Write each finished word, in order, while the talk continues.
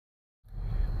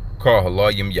Call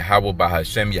Halayim Yahweh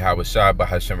Bahashem Yahweh Shai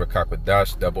Bahashem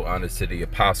Rakakwadash. Double honors to the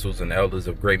apostles and elders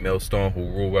of Great Millstone who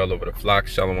rule well over the flock.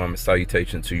 Shalom and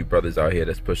salutation to you brothers out here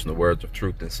that's pushing the words of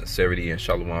truth and sincerity. And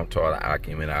shalom to all the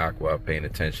Akim and the Aqua paying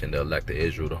attention, the elect of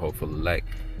Israel, the hopeful elect.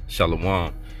 Shalom.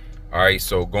 All right,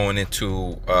 so going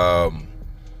into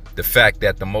the fact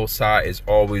that the Most High is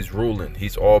always ruling.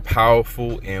 He's all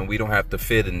powerful, and we don't have to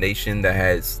fear the nation that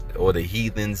has, or the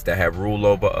heathens that have rule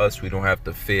over us. We don't have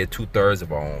to fear 2/3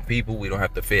 of our own people. We don't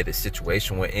have to fear the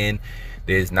situation we're in.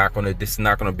 This is not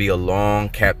gonna be a long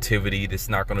captivity. This is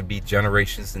not gonna be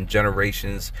generations and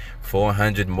generations,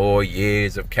 400 more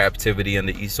years of captivity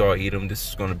under Esau, Edom. This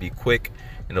is gonna be quick.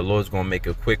 And the Lord's going to make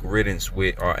a quick riddance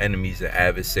with our enemies and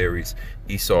adversaries,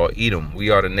 Esau, Edom. We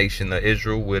are the nation of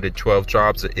Israel. We're the 12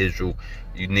 tribes of Israel,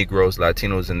 you Negroes,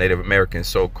 Latinos, and Native Americans,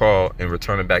 so-called, and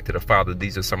returning back to the Father.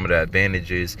 These are some of the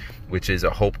advantages, which is a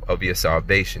hope of your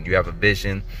salvation. You have a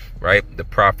vision, right? The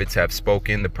prophets have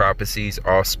spoken. The prophecies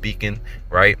are speaking,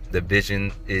 right? The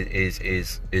vision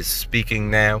is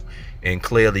speaking now. And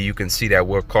clearly you can see that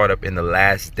we're caught up in the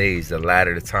last days, the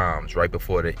latter times, right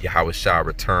before the Yahweh Shah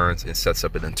returns and sets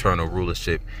up an eternal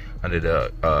rulership under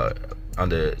the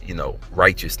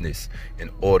righteousness and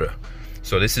order.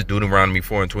 So this is Deuteronomy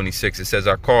 4:26. It says,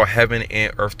 I call heaven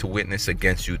and earth to witness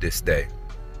against you this day,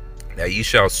 that ye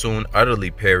shall soon utterly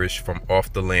perish from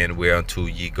off the land whereunto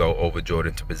ye go over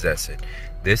Jordan to possess it.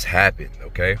 This happened,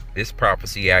 okay? This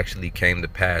prophecy actually came to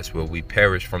pass where we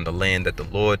perished from the land that the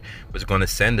Lord was going to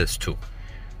send us to.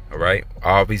 All right?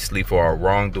 Obviously, for our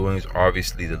wrongdoings,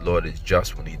 obviously the Lord is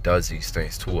just when he does these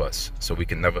things to us. So we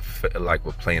can never feel like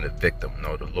we're playing a victim.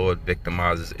 No, the Lord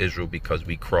victimizes Israel because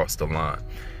we crossed the line.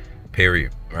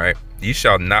 Period. Right? Ye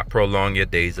shall not prolong your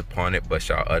days upon it, but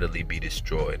shall utterly be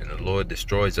destroyed. And the Lord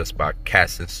destroys us by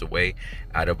casting us away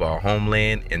out of our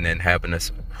homeland and then having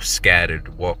us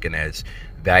scattered, walking as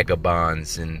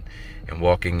vagabonds and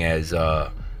walking as the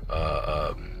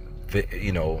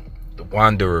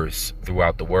wanderers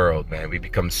throughout the world. Man, we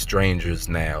become strangers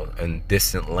now in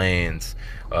distant lands,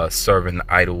 serving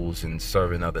idols and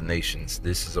serving other nations.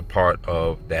 This is a part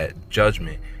of that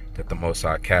judgment that the Most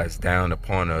High cast down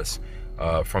upon us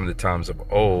from the times of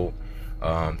old,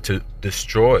 to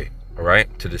destroy. All right,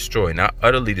 to destroy, not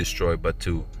utterly destroy, but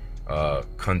to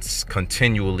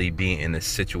continually be in a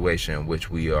situation in which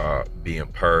we are being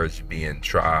purged, being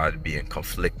tried, being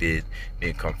conflicted,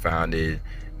 being confounded,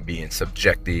 being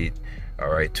subjected, all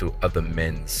right, to other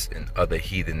men's and other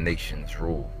heathen nations'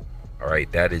 rule. All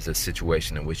right, that is a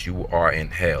situation in which you are in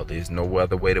hell. There's no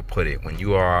other way to put it. When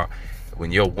your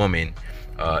woman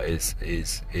has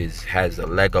a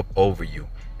leg up over you,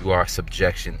 you are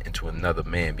subjection into another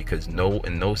man, because in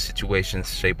no situation,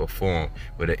 shape, or form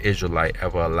would an Israelite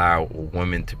ever allow a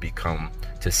woman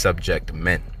to subject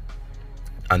men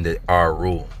under our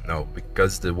rule. No,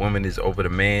 because the woman is over the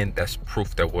man, that's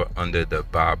proof that we're under the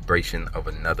vibration of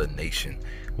another nation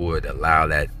who would allow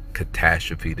that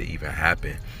catastrophe to even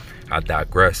happen. I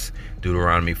digress.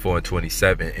 Deuteronomy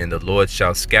 4:27, and the Lord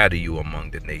shall scatter you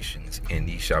among the nations, and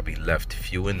ye shall be left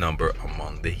few in number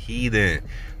among the heathen.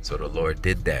 So the Lord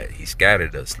did that. He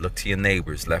scattered us. Look to your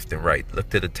neighbors left and right. Look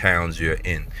to the towns you're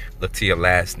in. Look to your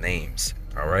last names.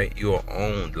 All right, you are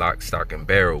owned lock, stock, and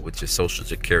barrel with your social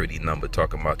security number,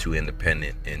 talking about you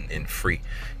independent and free.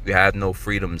 You have no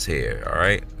freedoms here. All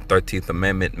right, 13th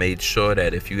Amendment made sure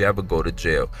that if you ever go to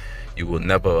jail, you will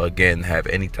never again have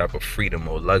any type of freedom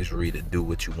or luxury to do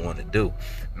what you want to do.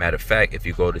 Matter of fact, if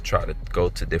you try to go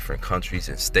to different countries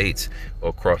and states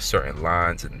or cross certain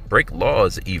lines and break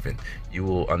laws even, you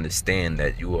will understand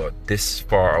that you are this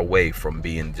far away from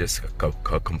being just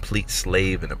a complete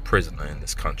slave and a prisoner in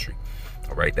this country.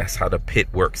 All right, that's how the pit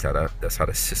works. That's how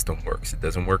the system works. It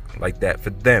doesn't work like that for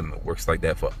them. It works like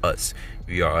that for us.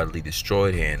 We are utterly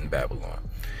destroyed here in Babylon.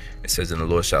 It says, and the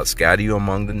Lord shall scatter you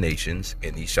among the nations,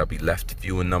 and ye shall be left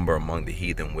few in number among the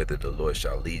heathen, whither the Lord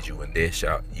shall lead you. And there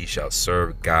ye shall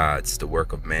serve gods, the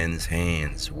work of men's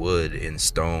hands, wood and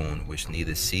stone, which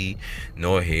neither see,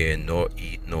 nor hear, nor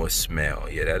eat, nor smell.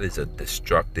 Yeah, that is a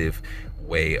destructive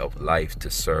way of life,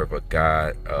 to serve a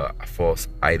god, a false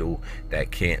idol that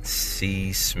can't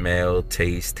see, smell,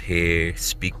 taste, hear,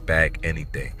 speak back,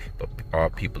 anything. But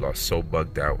our people are so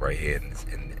bugged out right here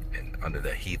under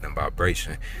the heathen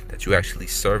vibration that you actually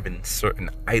serving certain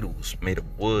idols made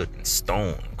of wood and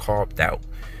stone, carved out.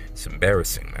 It's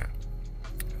embarrassing, man,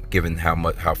 given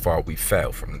how far we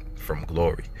fell from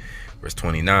glory. Verse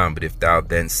 29, but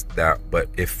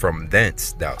if from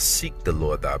thence thou seek the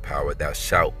Lord thy power, thou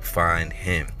shalt find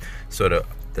him. So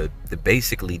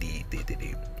basically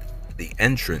the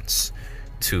entrance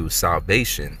to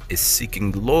salvation is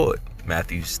seeking the Lord.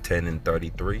 Matthew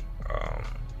 10:33.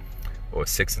 or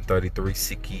 6 and 33,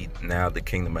 seek ye now the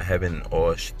kingdom of heaven, and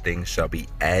all things shall be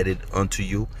added unto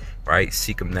you. Right?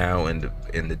 Seek him now in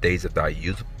the days of thy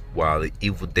youth, while the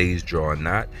evil days draw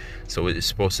not. So it is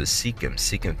supposed to seek him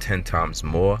 10 times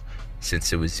more,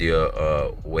 since it was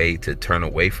your way to turn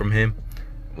away from him.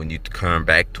 When you turn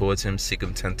back towards him, seek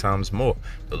him 10 times more.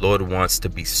 The Lord wants to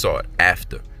be sought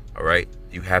after. All right,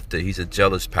 you have to, he's a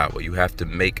jealous power. You have to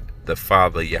make the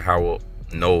Father Yahweh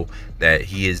know that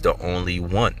he is the only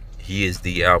one. He is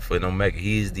the Alpha and Omega.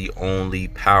 He is the only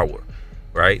power.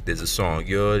 Right? There's a song,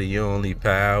 you're the only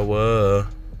power.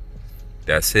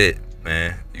 That's it,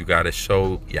 man. You got to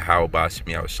show Yahweh Bashim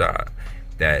Yahushua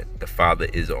that the Father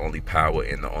is the only power,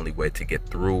 and the only way to get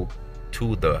through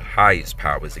to the highest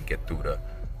power is to get through the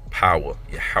power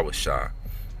Yahushua.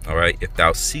 All right, if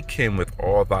thou seek him with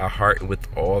all thy heart and with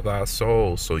all thy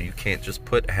soul. So you can't just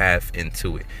put half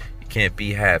into it. You can't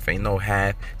be half. Ain't no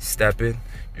half stepping.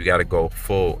 You got to go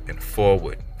full and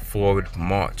forward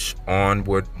march,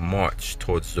 onward march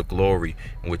towards the glory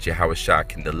in which Yahushua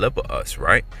can deliver us.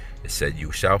 Right? It said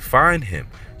you shall find him.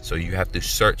 So you have to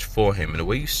search for him, and the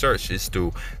way you search is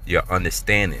through your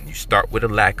understanding. You start with a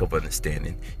lack of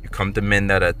understanding. You come to men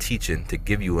that are teaching to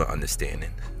give you an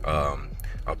understanding.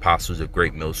 Apostles of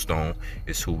Great Millstone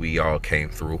is who we all came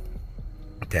through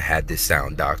to have this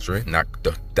sound doctrine, not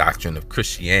the doctrine of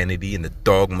Christianity and the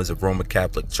dogmas of Roman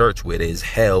Catholic Church, where there's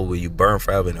hell, where you burn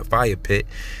forever in a fire pit.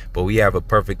 But we have a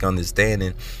perfect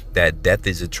understanding that death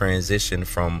is a transition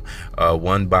from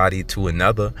one body to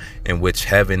another, in which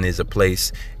heaven is a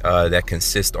place that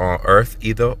consists on earth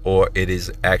either, or it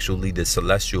is actually the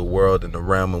celestial world in the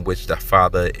realm in which the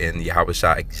Father and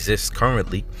Yahushua exists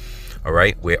currently. All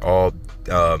right, where all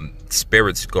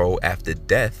spirits go after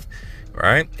death.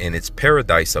 Right, and it's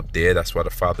paradise up there. That's why the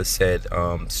Father said,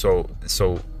 so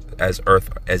as earth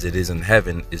as it is in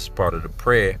heaven is part of the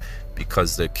prayer,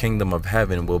 because the kingdom of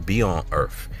heaven will be on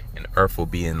earth, and earth will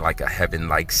be in like a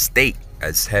heaven-like state,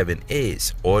 as heaven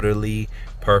is, orderly,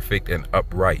 perfect, and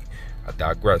upright. I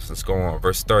digress. Let's go on.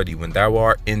 Verse 30. When thou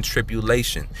art in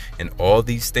tribulation, and all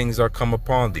these things are come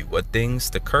upon thee. What things?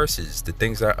 The curses, the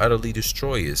things that utterly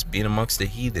destroy us, being amongst the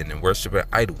heathen and worshiping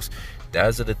idols.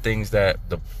 Those are the things that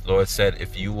the Lord said,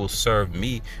 if you will serve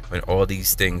me when all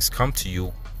these things come to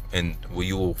you, and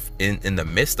you will in the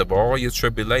midst of all your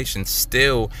tribulations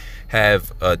still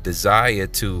have a desire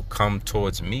to come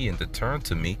towards me and to turn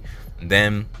to me,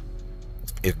 then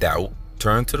if thou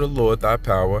turn to the Lord thy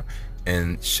power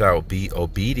and shall be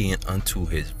obedient unto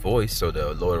his voice. So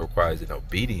the Lord requires an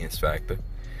obedience factor.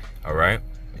 All right,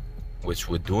 which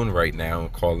we're doing right now,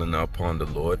 and calling upon the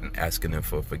Lord and asking him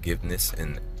for forgiveness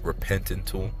and repenting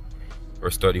to him.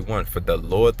 Verse 31, for the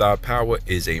Lord thy power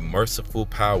is a merciful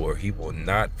power. He will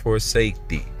not forsake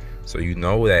thee. So you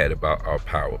know that about our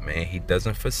power, man. He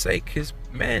doesn't forsake his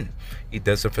men. He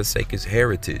doesn't forsake his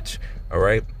heritage. All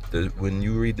right. When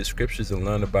you read the scriptures and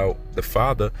learn about the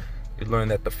Father, you learn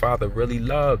that the Father really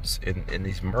loves and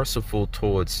he's merciful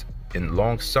towards and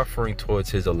long suffering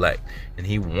towards his elect. And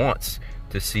he wants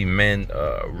to see men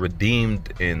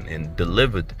redeemed and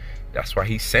delivered. That's why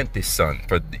he sent his son.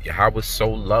 For Yahweh so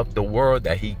loved the world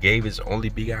that he gave his only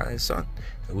begotten son.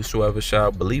 Whosoever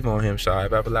shall believe on him shall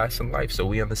have everlasting life. So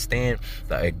we understand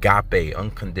the agape,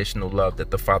 unconditional love that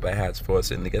the Father has for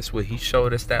us. And guess what? He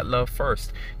showed us that love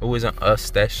first. It wasn't us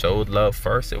that showed love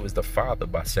first. It was the Father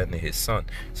by sending his son.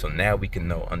 So now we can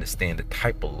understand the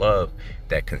type of love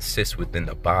that consists within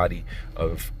the body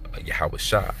of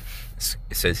Yahushua.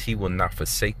 It says, he will not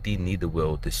forsake thee, neither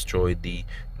will destroy thee,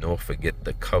 nor forget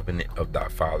the covenant of thy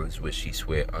fathers which he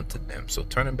sware unto them. So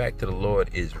turning back to the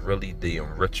Lord is really the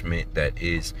enrichment that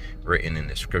is written in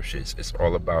the scriptures. It's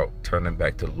all about turning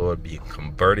back to the Lord, being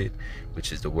converted,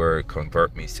 which is the word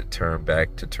convert, means to turn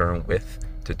back, to turn with,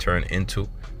 to turn into,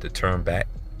 to turn back,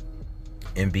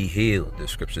 and be healed, the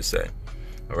scriptures say.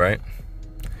 All right.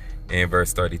 And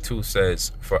verse 32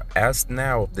 says, for ask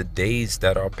now of the days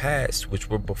that are past, which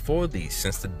were before thee,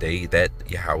 since the day that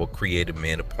Yahweh created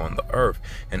man upon the earth,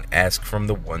 and ask from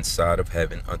the one side of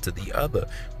heaven unto the other,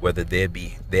 whether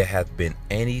there hath been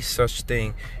any such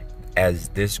thing as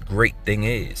this great thing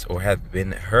is, or have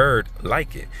been heard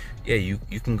like it. Yeah, you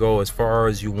can go as far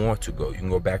as you want to go. You can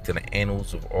go back to the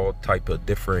annals of all type of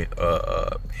different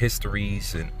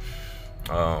histories and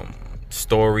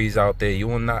stories out there. You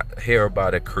will not hear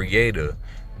about a creator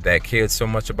that cared so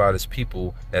much about his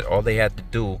people that all they had to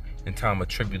do in time of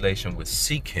tribulation was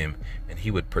seek him, and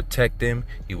he would protect them,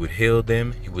 he would heal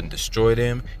them, he wouldn't destroy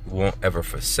them, he won't ever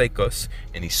forsake us,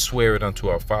 and he swore it unto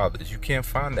our fathers. You can't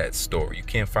find that story. You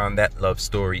can't find that love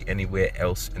story anywhere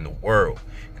else in the world,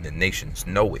 and the nations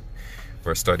know it.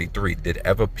 Verse 33, did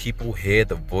ever people hear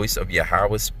the voice of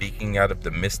Yahweh speaking out of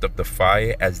the midst of the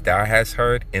fire as thou hast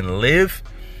heard and live?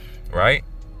 Right?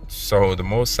 So the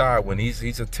Most High, when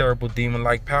he's a terrible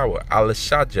demon-like power,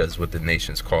 Al-Shaja is what the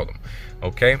nations call him.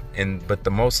 Okay? But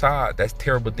the Most High, that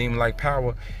terrible demon-like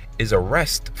power, is a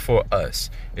rest for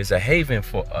us, is a haven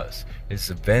for us,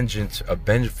 is a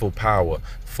vengeful power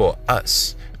for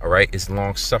us. All right, it's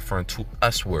long suffering to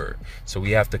usward. So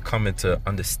we have to come into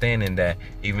understanding that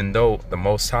even though the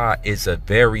Most High is a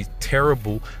very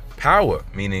terrible power,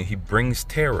 meaning he brings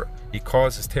terror, he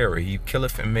causes terror, he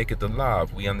killeth and maketh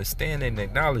alive, we understand and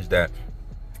acknowledge that.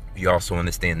 We also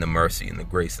understand the mercy and the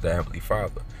grace of the Heavenly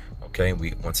Father. Okay,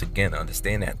 we once again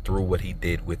understand that through what he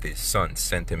did with his son,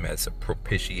 sent him as a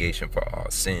propitiation for our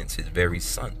sins, his very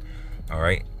son. All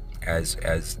right, as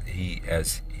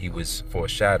he was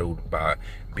foreshadowed by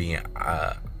being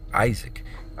Isaac.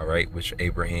 All right, which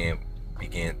Abraham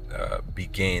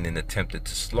began and attempted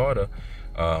to slaughter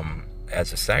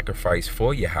as a sacrifice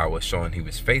for Yahweh, showing he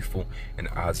was faithful, and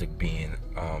Isaac being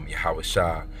Yahweh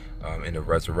Shah in the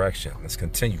resurrection. Let's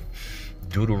continue.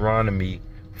 Deuteronomy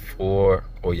 4,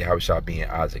 or Yahweh being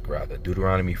Isaac rather,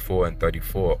 Deuteronomy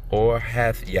 4:34, or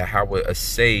hath Yahweh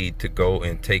essayed to go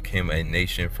and take him a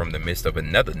nation from the midst of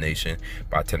another nation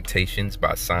by temptations,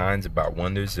 by signs, by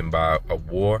wonders, and by a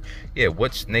war? Yeah,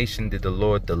 which nation did the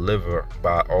Lord deliver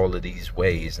by all of these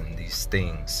ways and these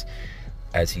things,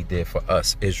 as he did for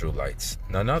us Israelites?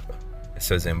 None other. It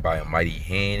says, and by a mighty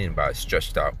hand, and by a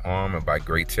stretched out arm, and by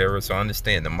great terror. So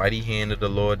understand, the mighty hand of the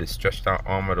Lord, the stretched out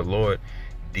arm of the Lord,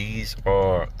 these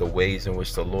are the ways in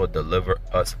which the Lord delivered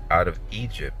us out of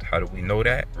Egypt. How do we know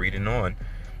that? Reading on,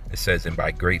 it says, and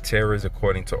by great terrors,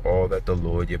 according to all that the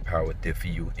Lord your power did for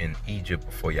you in Egypt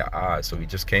before your eyes. So we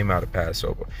just came out of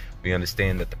Passover. We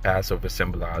understand that the Passover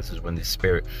symbolizes when the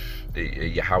Spirit, the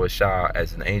Yahweh Shah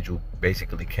as an angel,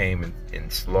 basically came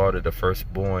and slaughtered the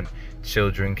firstborn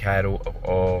children, cattle of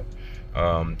all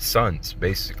sons,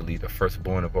 basically the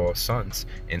firstborn of all sons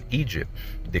in Egypt,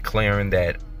 declaring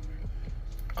that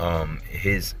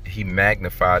he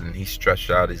magnified and he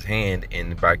stretched out his hand,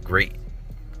 and by great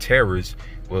terrors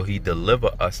will he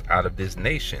deliver us out of this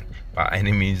nation by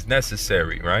any means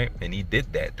necessary, right? And he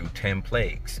did that through 10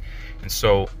 plagues. And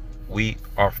so we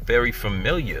are very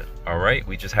familiar, all right?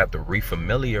 We just have to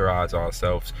refamiliarize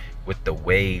ourselves with the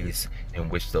ways in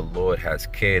which the Lord has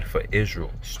cared for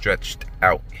Israel, stretched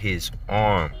out his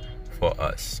arm for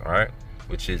us, all right?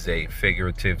 Which is a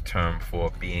figurative term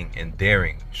for being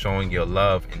endearing, showing your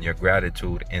love and your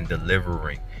gratitude in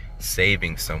delivering,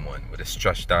 saving someone. With a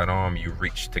stretched out arm, you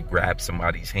reach to grab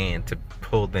somebody's hand to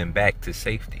pull them back to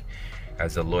safety,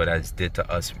 as the Lord has did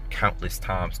to us countless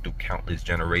times through countless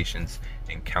generations,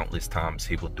 and countless times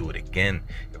he will do it again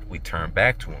if we turn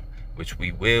back to him, which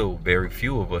we will. Very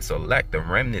few of us elect. A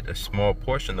remnant, a small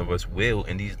portion of us will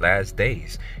in these last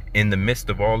days, in the midst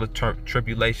of all the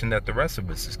tribulation that the rest of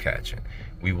us is catching.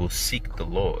 We will seek the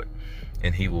Lord,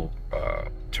 and he will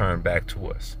turn back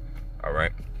to us. All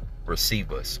right,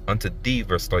 receive us. Unto thee,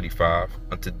 verse 35,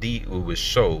 unto thee it was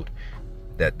showed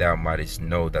that thou mightest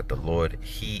know that the Lord,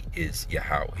 he is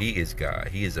Yahweh, he is God,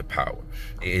 he is a power.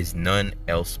 There is none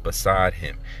else beside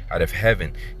him. Out of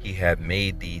heaven he had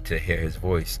made thee to hear his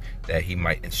voice, that he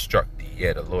might instruct thee.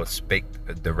 Yeah, the Lord spake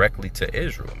directly to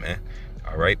Israel, man.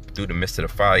 All right, through the midst of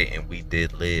the fire, and we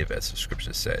did live, as the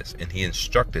scripture says. And he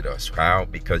instructed us. How?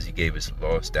 Because he gave us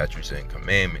laws, statutes, and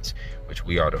commandments, which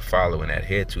we are to follow and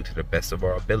adhere to the best of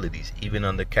our abilities, even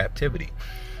under captivity.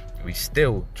 We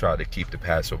still try to keep the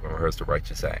Passover and rehearse the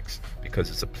righteous acts, because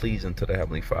it's a pleasing to the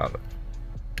Heavenly Father.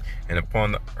 And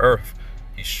upon the earth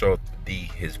he showed thee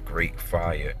his great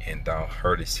fire, and thou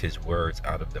heardest his words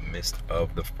out of the midst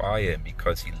of the fire. And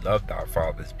because he loved our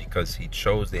fathers, because he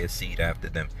chose their seed after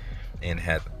them,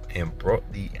 and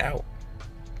brought thee out.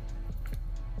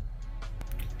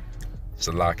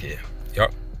 Salakia.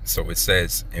 Yup. So it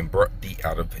says, and brought thee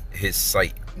out of his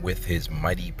sight with his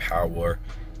mighty power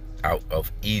out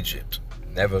of Egypt.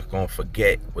 Never gonna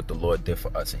forget what the Lord did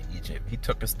for us in Egypt. He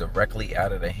took us directly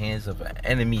out of the hands of an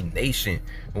enemy nation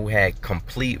who had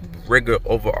complete rigor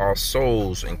over our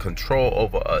souls and control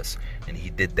over us. And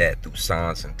he did that through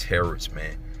signs and terrors,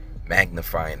 man.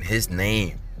 Magnifying his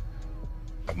name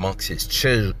amongst his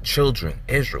children,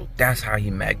 Israel. That's how he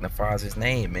magnifies his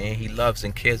name, man. He loves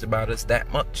and cares about us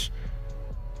that much,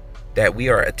 that we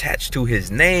are attached to his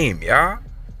name, y'all.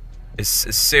 It's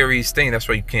a serious thing. That's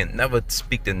why you can't never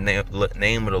speak the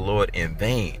name of the Lord in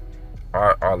vain.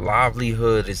 Our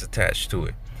livelihood is attached to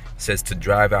it. It says to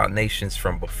drive out nations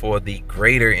from before thee,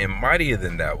 greater and mightier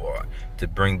than thou art, to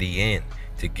bring thee in,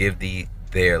 to give thee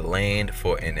their land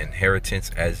for an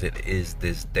inheritance as it is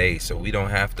this day. So we don't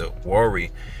have to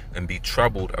worry and be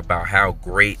troubled about how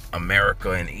great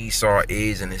America and Esau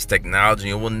is and its technology,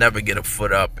 and we'll never get a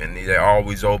foot up, and they're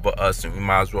always over us, and we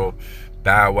might as well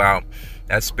bow out.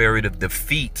 That spirit of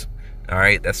defeat, all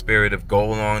right, that spirit of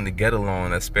go along to get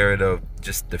along, that spirit of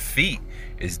just defeat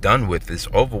is done with, is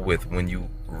over with when you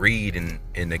read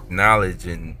and acknowledge,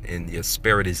 and your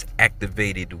spirit is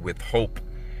activated with hope,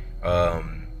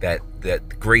 that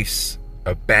grace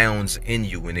abounds in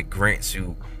you, and it grants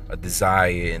you a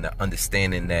desire and an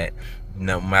understanding that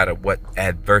no matter what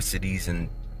adversities and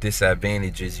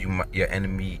disadvantages your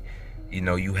enemy,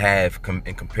 you have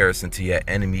in comparison to your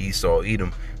enemy Esau,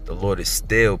 Edom, the Lord is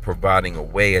still providing a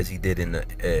way, as he did in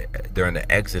during the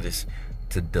Exodus,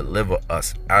 to deliver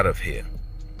us out of here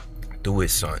through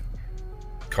his son.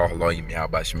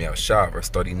 Verse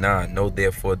 39, know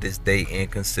therefore this day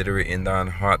and consider it in thine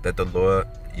heart that the Lord,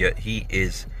 he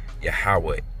is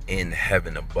Yahweh, in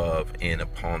heaven above and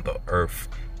upon the earth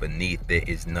beneath. There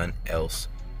is none else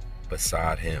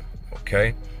beside him.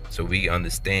 Okay, so we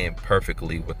understand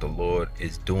perfectly what the Lord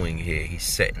is doing here. He's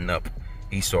setting up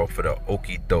Esau for the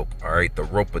okie doke, all right, the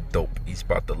rope-a-dope. He's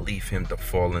about to leave him to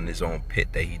fall in his own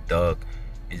pit that he dug.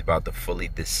 He's about to fully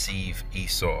deceive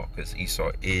Esau, because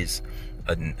Esau is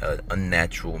an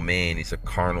unnatural man. He's a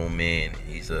carnal man.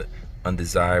 He's a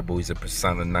undesirable. He's a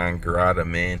persona non grata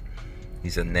man.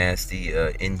 He's a nasty,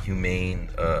 inhumane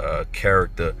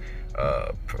character,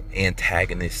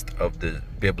 antagonist of the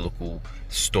biblical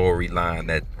storyline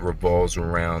that revolves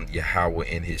around Yahweh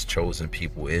and his chosen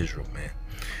people, Israel, man.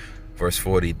 Verse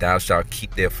 40, thou shalt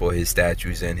keep therefore his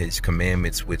statutes and his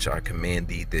commandments, which I command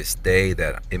thee this day,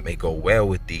 that it may go well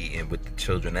with thee and with the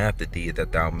children after thee,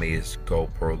 that thou mayest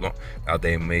prolong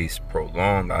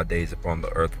thy days upon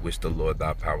the earth, which the Lord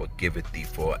thy power giveth thee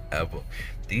forever.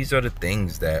 These are the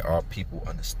things that our people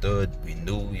understood. We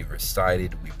knew, we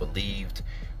recited, we believed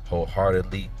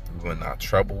wholeheartedly. We were not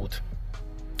troubled,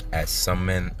 as some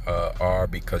men are,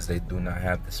 because they do not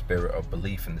have the spirit of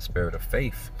belief and the spirit of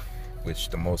faith, which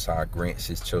the Most High grants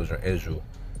his children Israel.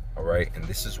 All right, and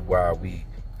this is why we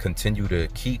continue to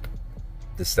keep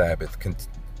the Sabbath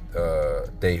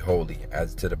day holy,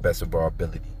 as to the best of our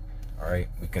ability. All right,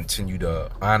 we continue to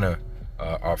honor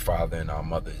our father and our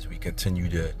mothers. We continue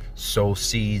to sow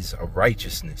seeds of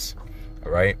righteousness.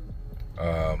 All right,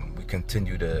 we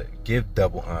continue to give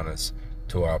double honors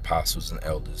to our apostles and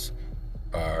elders.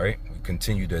 All right, we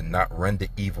continue to not render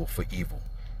evil for evil.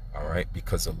 All right,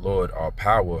 because the Lord, our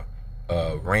power,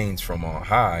 reigns from on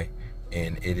high,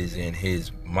 and it is in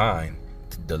his mind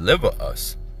to deliver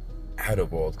us out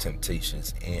of all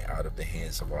temptations and out of the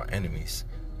hands of our enemies,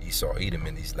 Esau, Edom,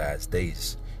 in these last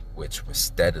days, which was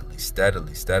steadily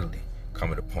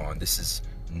coming upon. This is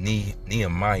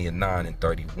Nehemiah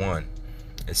 9:31.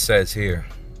 It says here,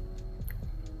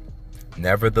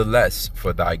 nevertheless,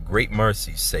 for thy great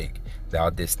mercy's sake, thou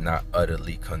didst not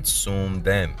utterly consume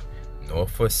them, nor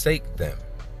forsake them,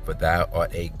 for thou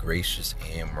art a gracious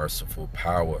and merciful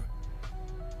power.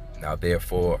 Now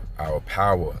therefore our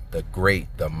power, the great,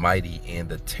 the mighty, and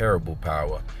the terrible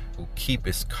power, who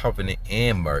keepeth covenant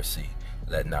and mercy,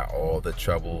 let not all the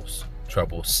troubles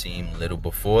seem little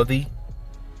before thee,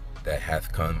 that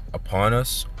hath come upon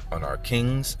us, on our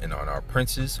kings, and on our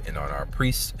princes, and on our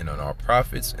priests, and on our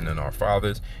prophets, and on our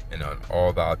fathers, and on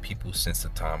all thy people since the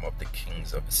time of the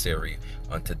kings of Assyria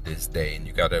unto this day. And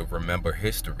you got to remember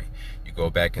history. You go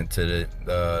back into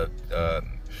the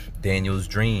Daniel's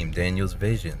dream, Daniel's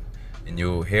vision, and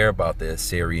you'll hear about the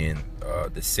Syrians.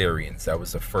 That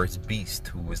was the first beast,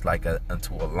 who was like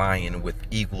unto a lion with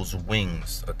eagle's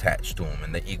wings attached to him,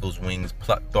 and the eagle's wings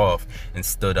plucked off and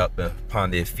stood up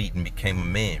upon their feet and became a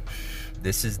man.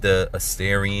 This is the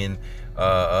Assyrian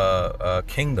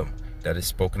kingdom that is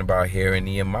spoken about here in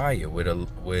Nehemiah,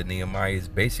 where Nehemiah is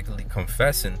basically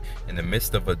confessing, in the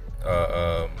midst of a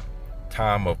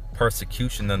time of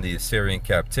persecution under the Assyrian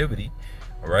captivity,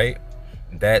 right,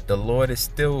 that the Lord is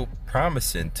still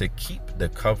promising to keep the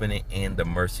covenant and the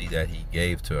mercy that he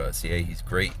gave to us. Yeah, he's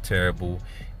great, terrible,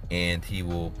 and he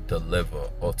will deliver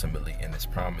ultimately in his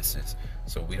promises.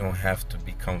 So we don't have to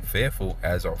become fearful,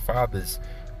 as our fathers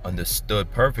understood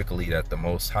perfectly that the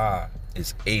Most High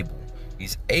is able.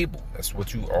 He's able. That's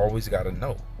what you always got to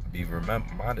know, be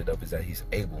reminded of, is that he's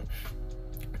able.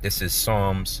 This is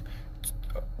Psalm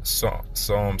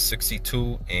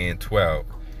 62:12.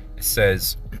 It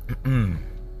says,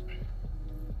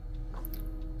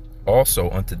 also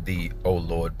unto thee, O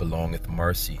Lord, belongeth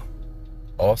mercy.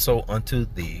 Also unto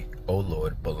thee, O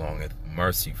Lord, belongeth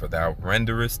mercy, for thou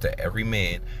renderest to every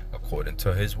man according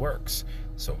to his works.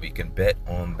 So we can bet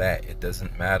on that. It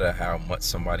doesn't matter how much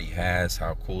somebody has,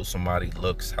 how cool somebody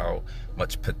looks, how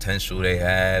much potential they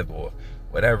have, or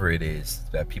whatever it is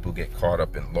that people get caught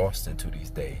up and lost into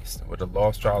these days. We're the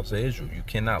lost tribes of Israel. You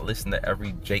cannot listen to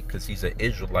every Jake because he's an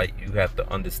Israelite. You have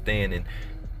to understand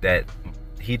that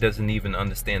he doesn't even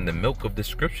understand the milk of the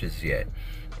scriptures yet,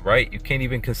 right? You can't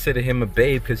even consider him a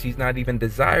babe because he's not even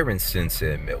desiring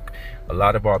sincere milk. A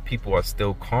lot of our people are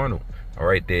still carnal. All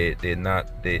right, they're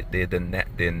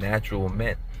natural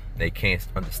men. They can't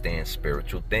understand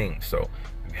spiritual things. So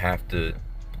you have to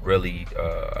really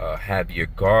have your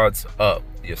guards up,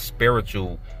 your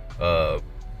spiritual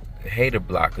hater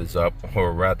blockers up,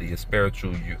 or rather your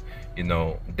spiritual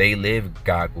they live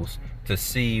goggles to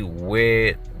see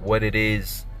what it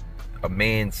is a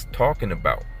man's talking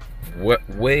about.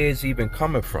 Where is he even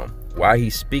coming from? Why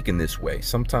he's speaking this way?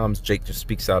 Sometimes Jake just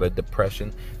speaks out of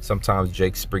depression. Sometimes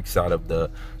Jake speaks out of the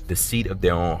deceit of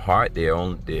their own heart, their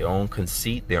own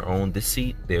conceit, their own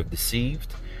deceit. They're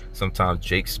deceived. Sometimes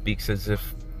Jake speaks as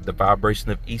if the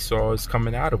vibration of Esau is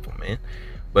coming out of him, man.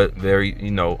 But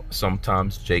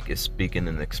sometimes Jake is speaking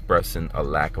and expressing a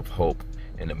lack of hope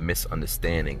and a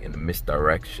misunderstanding and a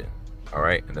misdirection. All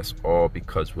right, and that's all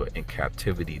because we're in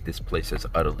captivity. This place has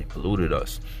utterly polluted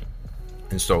us.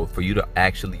 And so for you to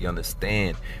actually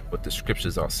understand what the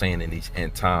scriptures are saying in these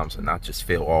end times, and not just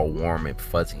feel all warm and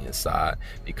fuzzy inside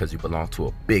because you belong to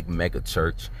a big mega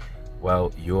church,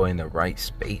 well, you're in the right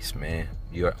space, man.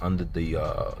 You're under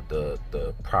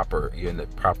the proper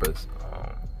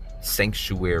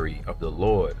sanctuary of the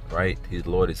Lord, right? His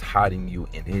Lord is hiding you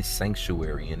in his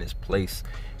sanctuary, in his place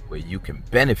where you can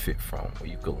benefit from, where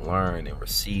you can learn and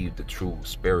receive the true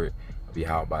spirit of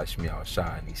Yahweh Shemiah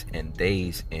Shai in these end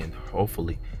days, and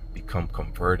hopefully become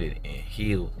converted and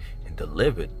healed and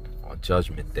delivered on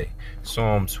Judgment Day.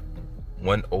 Psalms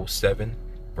 107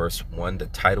 verse 1, the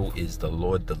title is "The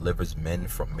Lord Delivers Men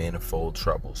from Manifold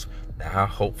Troubles." Now, how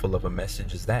hopeful of a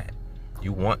message is that?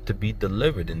 You want to be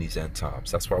delivered in these end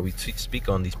times. That's why we speak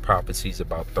on these prophecies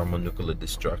about thermonuclear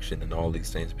destruction and all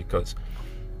these things, because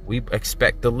we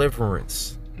expect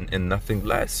deliverance and nothing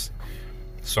less.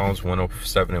 Psalms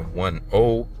 107 and 1.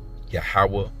 O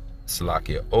Yahweh,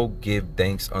 Salakia, O give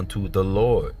thanks unto the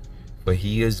Lord, for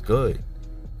he is good,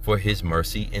 for his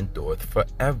mercy endureth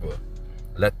forever.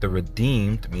 Let the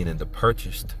redeemed, meaning the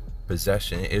purchased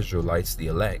possession, Israelites, the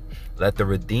elect, let the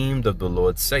redeemed of the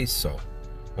Lord say so,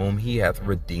 whom he hath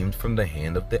redeemed from the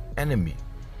hand of the enemy,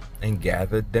 and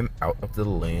gathered them out of the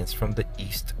lands from the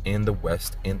east and the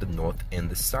west and the north and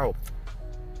the south.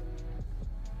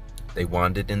 They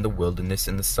wandered in the wilderness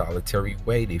in the solitary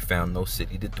way. They found no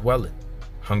city to dwell in.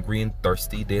 Hungry and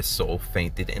thirsty, their soul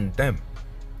fainted in them.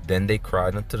 Then they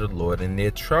cried unto the Lord in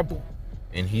their trouble,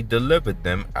 and he delivered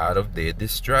them out of their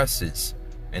distresses,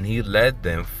 and he led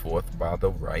them forth by the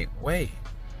right way,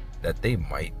 that they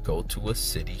might go to a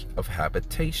city of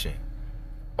habitation.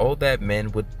 Oh, that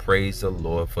men would praise the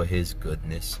Lord for his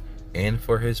goodness and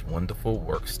for his wonderful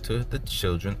works to the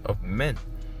children of men.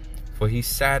 For he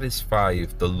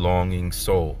satisfieth the longing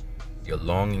soul. Your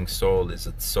longing soul is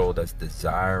a soul that's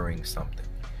desiring something.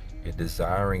 You're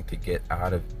desiring to get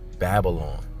out of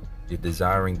Babylon. You're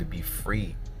desiring to be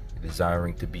free. You're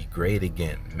desiring to be great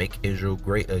again. Make Israel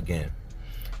great again.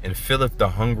 And filleth the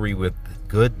hungry with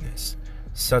goodness,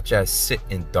 such as sit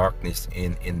in darkness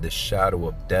and in the shadow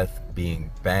of death,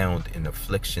 being bound in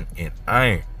affliction and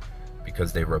iron,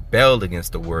 because they rebelled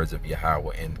against the words of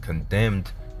Yahweh and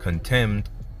contemned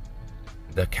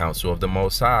the counsel of the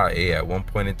Most High. At one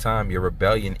point in time, your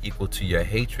rebellion equal to your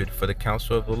hatred for the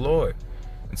counsel of the Lord.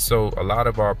 And so a lot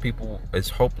of our people is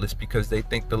hopeless because they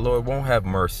think the Lord won't have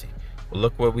mercy. But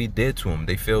look what we did to them.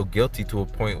 They feel guilty to a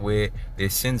point where their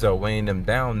sins are weighing them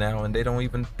down now, and they don't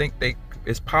even think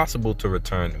it's possible to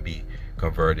return and be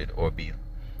converted or be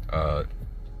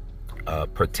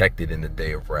protected in the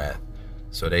day of wrath.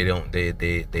 So they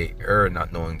err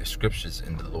not knowing the scriptures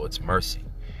in the Lord's mercy.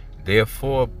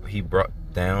 Therefore he brought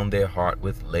down their heart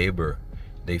with labor.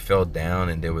 They fell down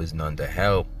and there was none to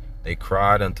help. They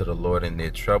cried unto the Lord in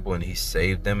their trouble, and he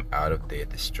saved them out of their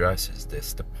distresses.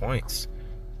 That's the points.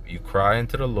 You cry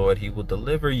unto the Lord, he will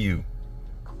deliver you.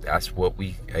 That's what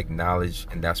we acknowledge,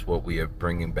 and that's what we are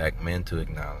bringing back men to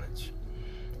acknowledge.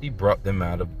 He brought them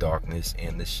out of darkness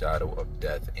and the shadow of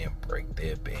death, and break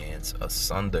their bands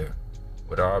asunder.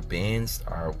 What are our bands?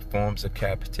 Our forms of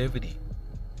captivity.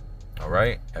 All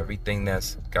right, everything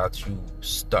that's got you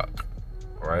stuck.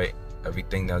 All right,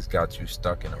 everything that's got you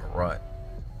stuck in a rut.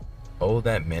 Oh,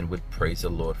 that men would praise the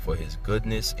Lord for his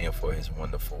goodness and for his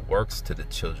wonderful works to the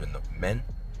children of men.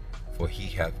 For he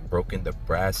hath broken the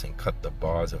brass and cut the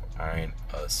bars of iron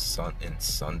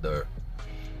asunder.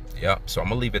 Yep, so I'm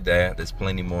going to leave it there. There's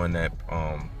plenty more in that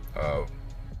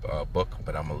book,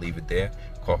 but I'm going to leave it there.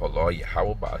 Call Halal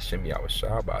Yahweh Ba'ashem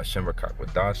Yahushua Ba'ashem Rakak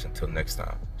Wadash. Until next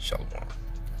time, Shalom.